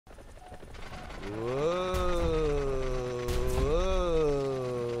Whoa.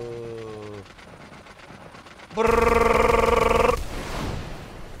 Brrr.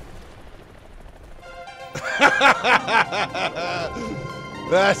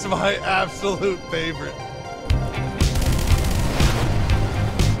 That's my absolute favorite.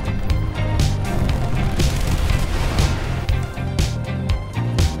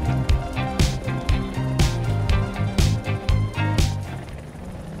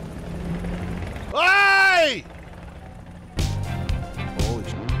 Hey! Holy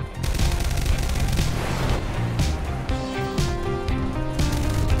shit.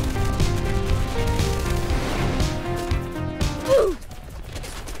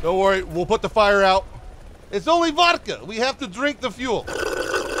 Don't worry, we'll put the fire out. It's only vodka. We have to drink the fuel.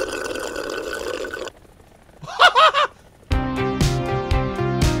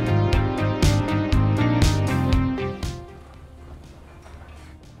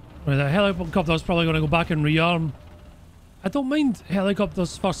 Right, the helicopter's probably going to go back and rearm. I don't mind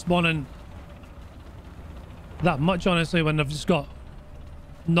helicopters first spawning that much, honestly, when they've just got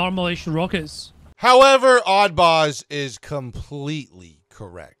normal-ish rockets. However, Oddboz is completely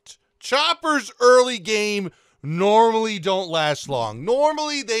correct. Choppers early game normally don't last long.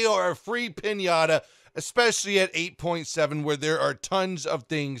 Normally, they are a free pinata, especially at 8.7, where there are tons of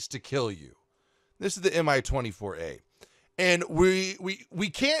things to kill you. This is the Mi-24A. And we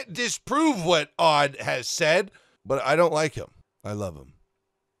can't disprove what Odd has said, but I don't like him. I love him.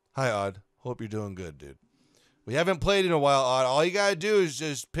 Hi, Odd. Hope you're doing good, dude. We haven't played in a while, Odd. All you gotta do is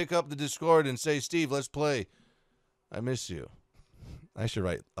just pick up the Discord and say, Steve, let's play. I miss you. I should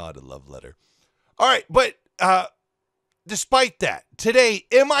write Odd a love letter. All right, but despite that, today,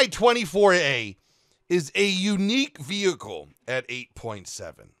 Mi-24A is a unique vehicle at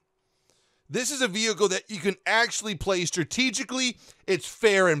 8.7. This is a vehicle that you can actually play strategically. It's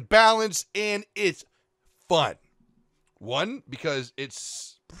fair and balanced, and it's fun. One, because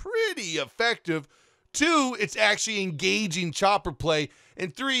it's pretty effective. Two, it's actually engaging chopper play.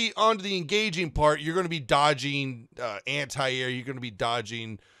 And three, on to the engaging part, you're going to be dodging anti-air. You're going to be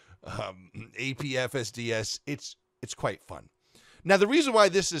dodging APFSDS. It's quite fun. Now, the reason why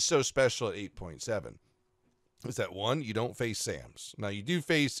this is so special at 8.7 is that, one, you don't face SAMs. Now, you do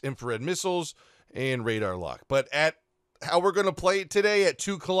face infrared missiles and radar lock. But at how we're going to play it today at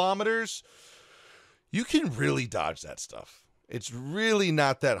 2 kilometers, you can really dodge that stuff. It's really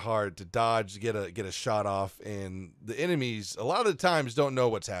not that hard to dodge, get a shot off, and the enemies, a lot of the times, don't know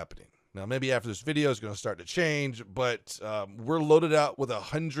what's happening. Now, maybe after this video is going to start to change, but we're loaded out with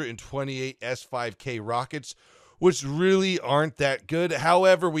 128 S5K rockets, which really aren't that good.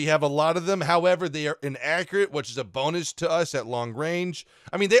 However, we have a lot of them. However, they are inaccurate, which is a bonus to us at long range.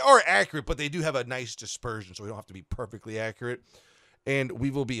 I mean, they are accurate, but they do have a nice dispersion, so we don't have to be perfectly accurate. And we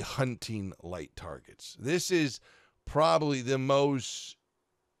will be hunting light targets. This is probably the most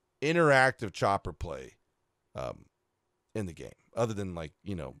interactive chopper play in the game, other than, like,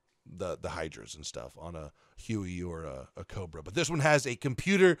 you know, the Hydras and stuff on a Huey or a Cobra. But this one has a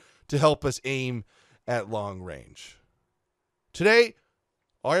computer to help us aim at long range. Today,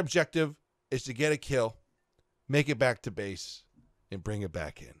 our objective is to get a kill, make it back to base, and bring it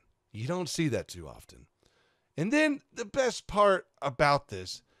back in. You don't see that too often. And then the best part about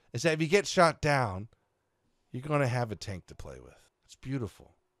this is that if you get shot down, you're going to have a tank to play with. It's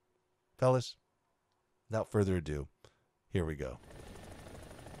beautiful. Fellas, without further ado, here we go.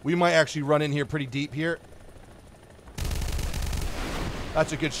 We might actually run in here pretty deep here.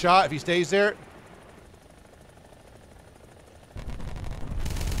 That's a good shot if he stays there.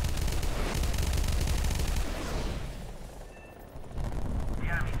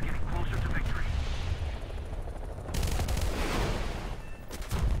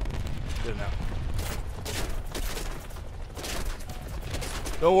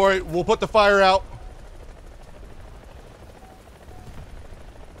 Don't worry, we'll put the fire out.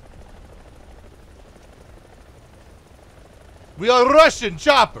 We are Russian,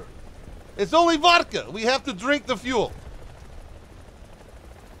 chopper. It's only vodka. We have to drink the fuel.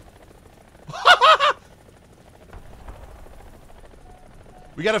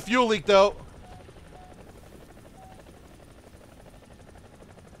 We got a fuel leak, though.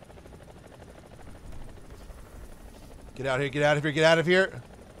 Get out of here, get out of here, get out of here.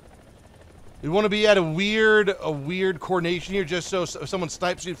 We want to be at a weird coordination here, just so if someone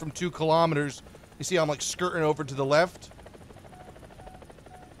snipes you from 2 kilometers, you see I'm like skirting over to the left.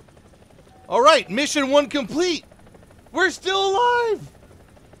 All right, mission 1 complete. We're still alive.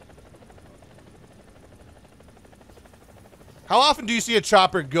 How often do you see a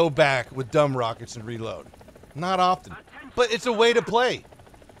chopper go back with dumb rockets and reload? Not often, but it's a way to play.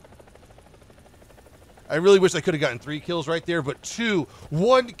 I really wish I could have gotten 3 kills right there, but 2.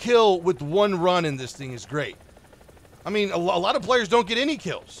 1 kill with 1 run in this thing is great. I mean, a lot of players don't get any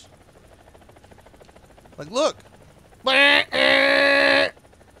kills. Like, look.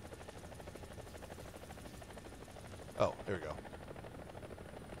 Oh, there we go.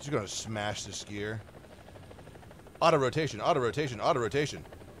 Just gonna smash the skier. Auto rotation, auto rotation, auto rotation.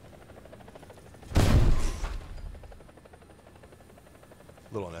 A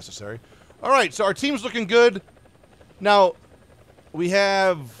little unnecessary. All right, so our team's looking good. Now, we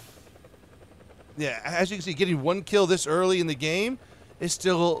have, yeah, as you can see, getting 1 kill this early in the game is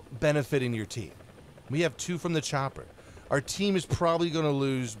still benefiting your team. We have 2 from the chopper. Our team is probably going to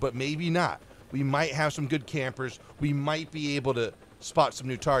lose, but maybe not. We might have some good campers. We might be able to spot some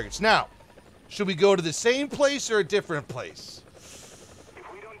new targets. Now, should we go to the same place or a different place?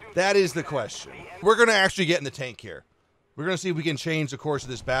 That is the question. We're going to actually get in the tank here. We're going to see if we can change the course of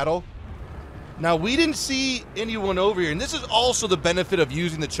this battle. Now, we didn't see anyone over here, and this is also the benefit of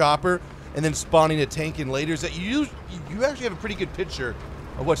using the chopper and then spawning a tank in later, is that you actually have a pretty good picture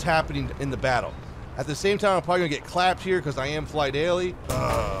of what's happening in the battle. At the same time, I'm probably going to get clapped here because I am PhlyDaily.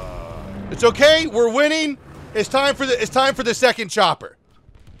 It's okay. We're winning. It's time for the second chopper.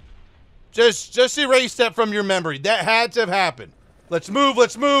 Just erase that from your memory. That had to have happened. Let's move.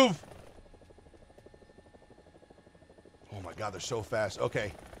 Let's move. Oh my God, they're so fast.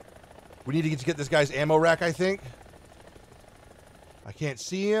 Okay. We need to get this guy's ammo rack, I think. I can't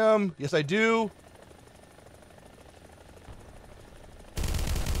see him. Yes, I do.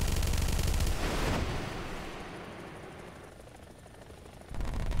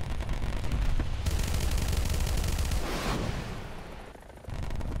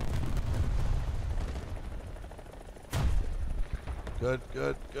 Good,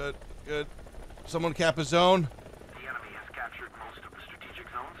 good, good, good. Someone cap a zone. The enemy has captured most of the strategic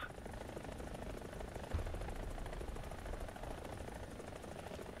zones.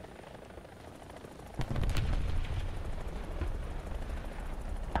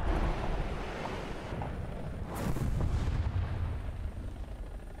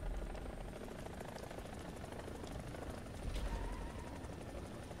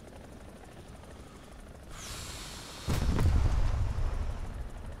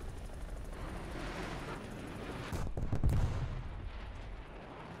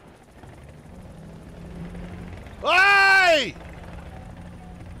 Hey!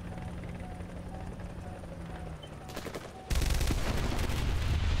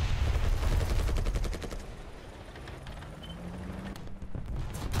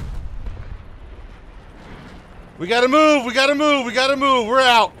 We gotta move, we gotta move, we gotta move. We're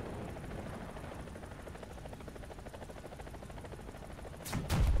out.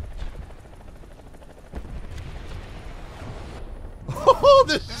 Oh,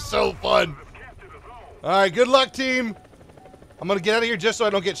 this is so fun. All right, good luck, team. I'm going to get out of here just so I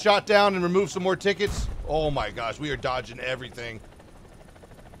don't get shot down and remove some more tickets. Oh, my gosh. We are dodging everything.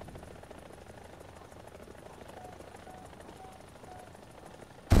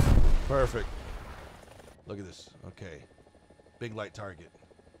 Perfect. Look at this. Okay. Big light target.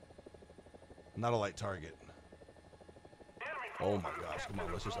 Not a light target. Oh, my gosh. Come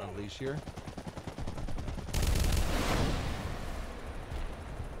on. Let's just unleash here.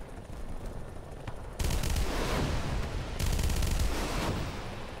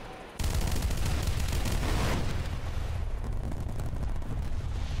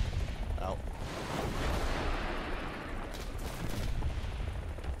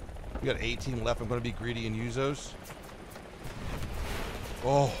 We got 18 left. I'm going to be greedy and use those.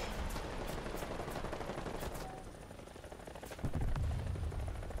 Oh.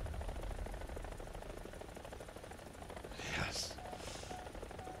 Yes.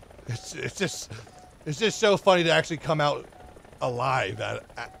 It's just so funny to actually come out alive out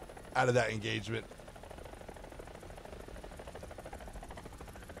of that engagement.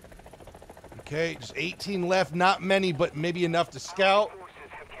 Okay, just 18 left. Not many, but maybe enough to scout.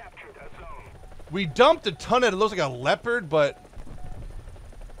 We dumped a ton of it. It looks like a leopard, but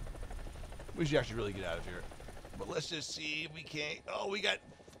we should actually really get out of here. But let's just see if we can't. Oh, we got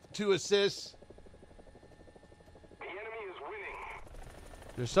 2 assists. The enemy is winning.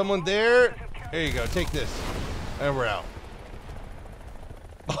 There's someone there. There you go. Take this. And we're out.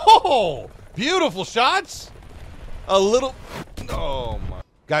 Oh, beautiful shots. A little. Oh, my.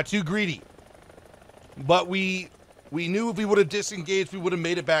 Got too greedy. But we knew if we would have disengaged, we would have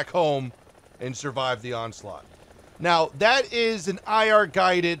made it back home and survive the onslaught. Now, that is an IR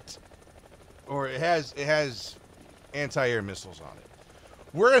guided, or it has anti-air missiles on it.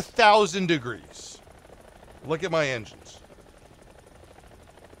 We're 1,000 degrees. Look at my engines.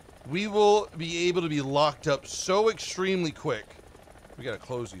 we will be able to be locked up so extremely quick. We gotta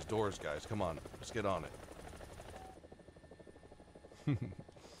close these doors, guys. Come on, let's get on it.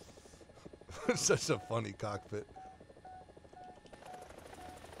 It's such a funny cockpit.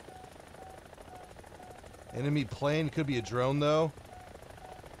 Enemy plane, could be a drone though.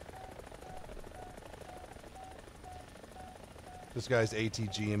 This guy's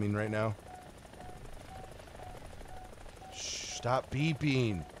ATGMing right now. Shh, stop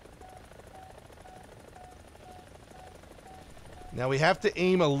beeping. Now we have to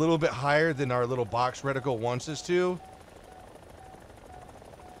aim a little bit higher than our little box reticle wants us to.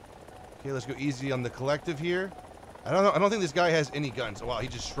 Okay, let's go easy on the collective here. I don't think this guy has any guns. Oh, wow, he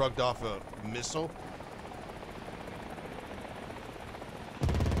just shrugged off a missile.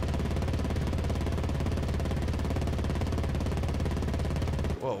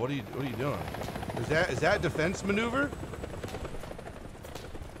 Whoa, what are you doing? Is that a defense maneuver?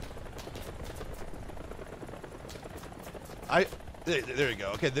 There you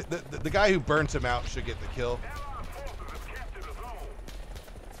go. Okay, the guy who burns him out should get the kill.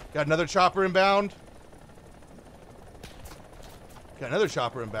 Got another chopper inbound. Got another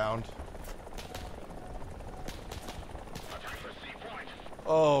chopper inbound.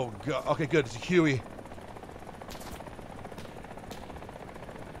 Oh god. Okay, good. It's a Huey.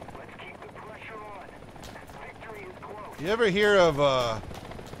 You ever hear of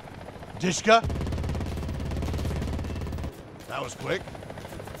Dishka? That was quick.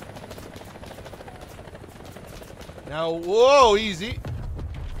 Now, whoa, easy.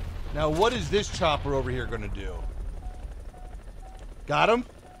 Now, what is this chopper over here going to do? Got him.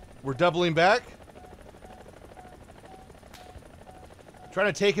 We're doubling back.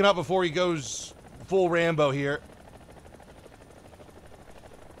 Trying to take him out before he goes full Rambo here.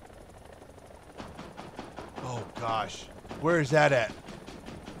 Oh, gosh. Where is that at?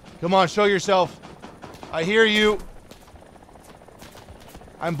 Come on, show yourself. I hear you.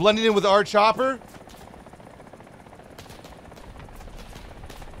 I'm blending in with our chopper.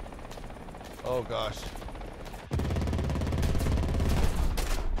 Oh, gosh.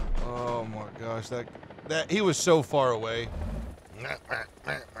 Oh, my gosh. That he was so far away.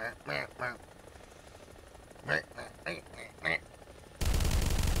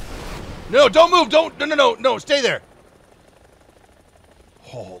 No, don't move. No, stay there.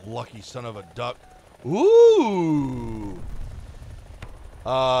 Oh, lucky son of a duck. Ooh.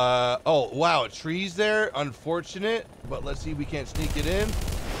 Oh, wow, a tree's there. Unfortunate, but let's see if we can't sneak it in.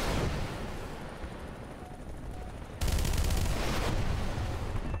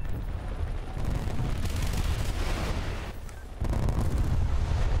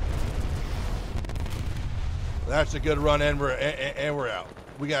 That's a good run, and we're out.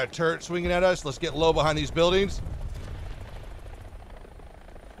 We got a turret swinging at us. Let's get low behind these buildings.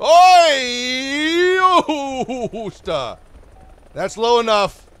 Oi! That's low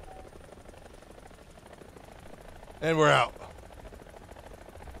enough. And we're out.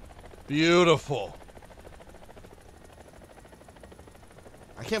 Beautiful.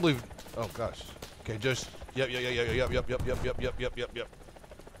 I can't believe. Oh gosh. Okay, just yep.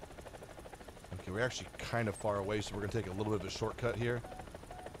 Okay, we're actually kind of far away, so we're gonna take a little bit of a shortcut here.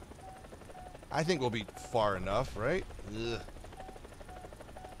 I think we'll be far enough, right? Ugh. Allied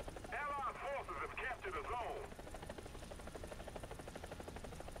forces have captured a zone.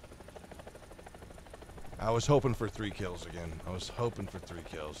 I was hoping for 3 kills again. I was hoping for 3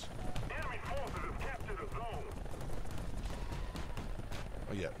 kills. Enemy forces have captured a zone.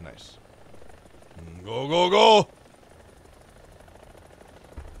 Oh yeah, nice. Go, go, go!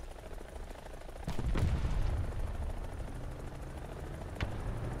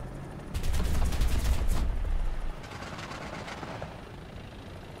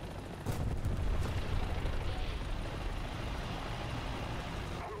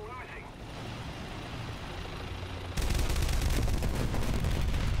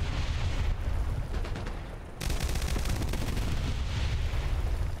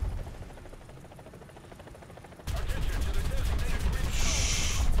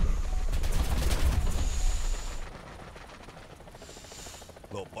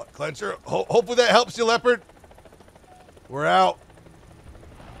 Little butt clencher. Hopefully that helps you, Leopard. We're out.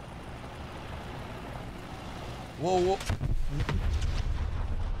 Whoa, whoa.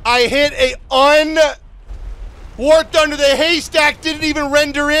 I hit a warped under the haystack, didn't even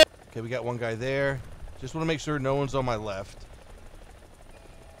render in. Okay, we got one guy there. Just want to make sure no one's on my left.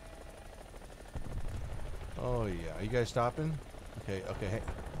 Oh, yeah. Are you guys stopping? Okay, okay.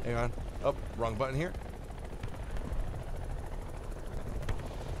 Hang on. Oh, wrong button here.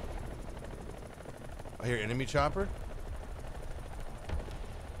 I hear enemy chopper.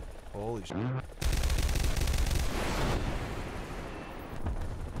 Holy shit.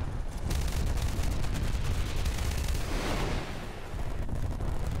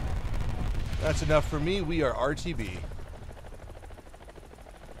 That's enough for me. We are RTB.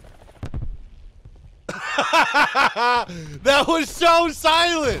 That was so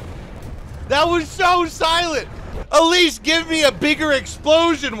silent. That was so silent. At least give me a bigger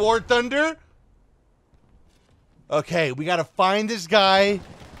explosion, War Thunder. Okay, we gotta find this guy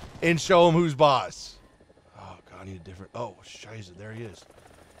and show him who's boss. Oh god, I need a different. Oh, shiza, there he is.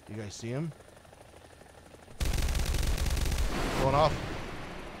 You guys see him? Going off.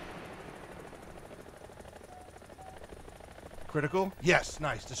 Critical? Yes,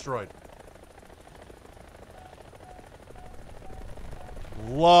 nice, destroyed.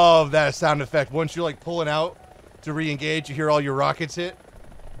 Love that sound effect. Once you're like pulling out to re-engage, you hear all your rockets hit.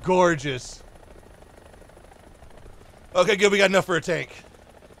 Gorgeous. Okay, good. We got enough for a tank.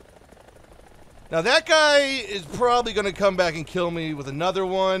 Now that guy is probably going to come back and kill me with another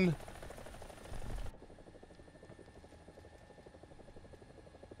one.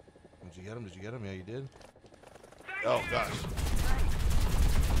 Did you get him? Did you get him? Yeah, you did. Oh, gosh.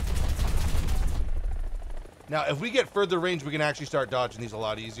 Now, if we get further range, we can actually start dodging these a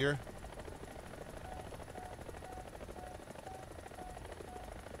lot easier.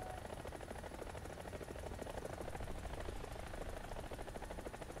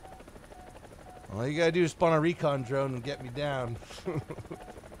 All you gotta do is spawn a recon drone and get me down.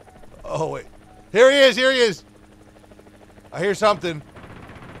 Oh, wait. Here he is, here he is. I hear something.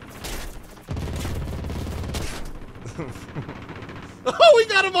 Oh, we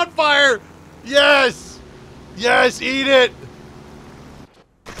got him on fire. Yes. Yes, eat it.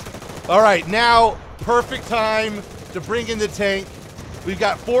 All right, now, perfect time to bring in the tank. We've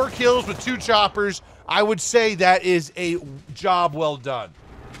got 4 kills with 2 choppers. I would say that is a job well done.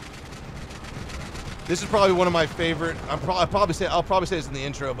 This is probably one of my favorite. I'll probably say this in the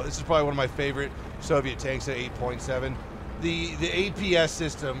intro, but this is probably one of my favorite Soviet tanks at 8.7. The APS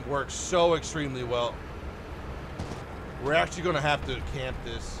system works so extremely well. We're actually going to have to camp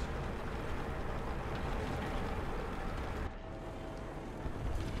this.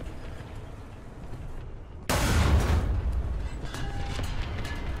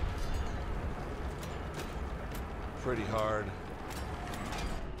 Pretty hard.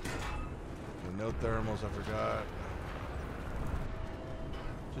 No thermals, I forgot.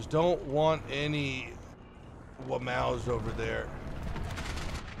 Just don't want any Wamaus over there.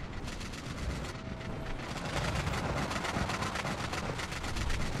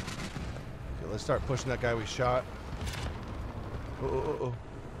 Okay, let's start pushing that guy we shot. Oh.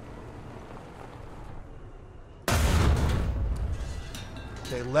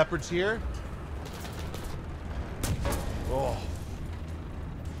 Okay, leopards here. Oh.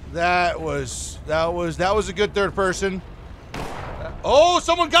 That was a good third person. Oh,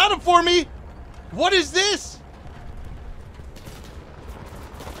 someone got him for me. What is this?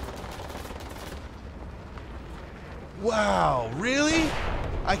 Wow, really?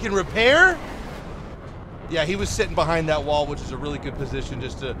 I can repair? Yeah, he was sitting behind that wall, which is a really good position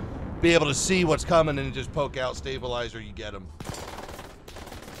just to be able to see what's coming and just poke out stabilizer, you get him.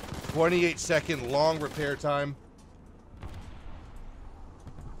 28-second long repair time.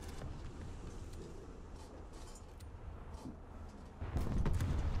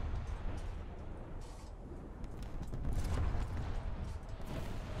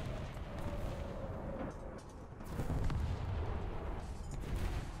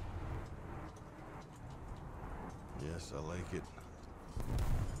 Yes, I like it.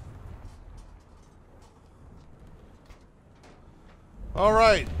 All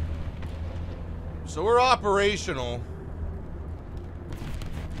right. So we're operational.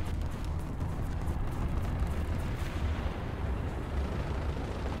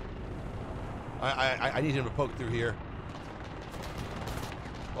 I need him to poke through here.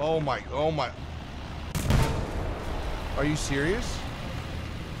 Oh my. Are you serious?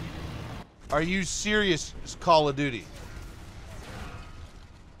 Are you serious, Call of Duty?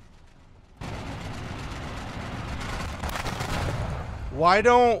 Why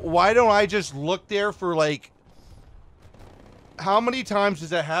don't I just look there for like, how many times does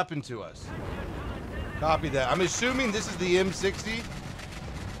that happen to us? Copy that. I'm assuming this is the M60.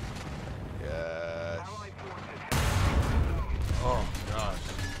 Yes. Oh gosh.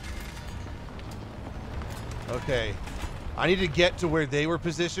 Okay. I need to get to where they were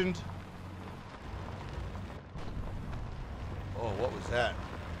positioned. Oh, what was that?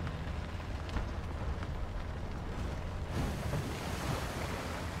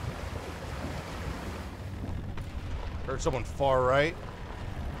 Heard someone far right.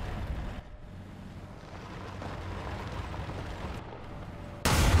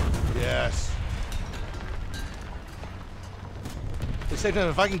 same time,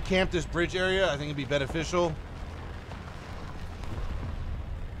 if I can camp this bridge area, I think it'd be beneficial.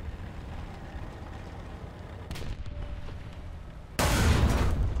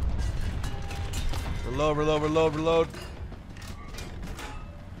 Reload, reload, reload, reload.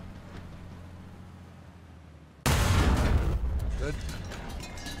 Good.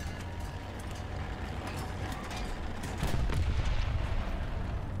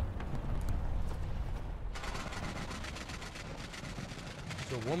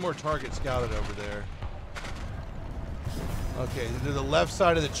 So one more target scouted over there. Okay, to the left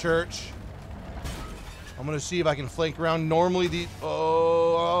side of the church. I'm gonna see if I can flank around. Normally the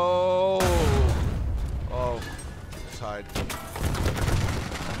oh, let's hide.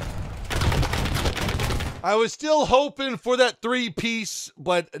 I was still hoping for that 3-piece,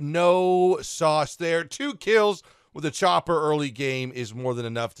 but no sauce there. 2 kills with a chopper early game is more than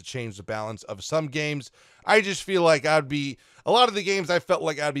enough to change the balance of some games. I just feel like a lot of the games I felt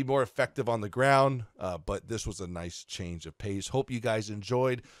like I'd be more effective on the ground, but this was a nice change of pace. Hope you guys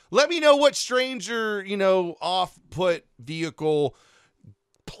enjoyed. Let me know what stranger, off-put vehicle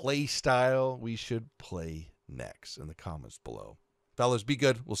play style we should play next in the comments below. Fellas, be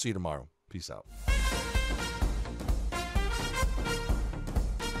good. We'll see you tomorrow. Peace out.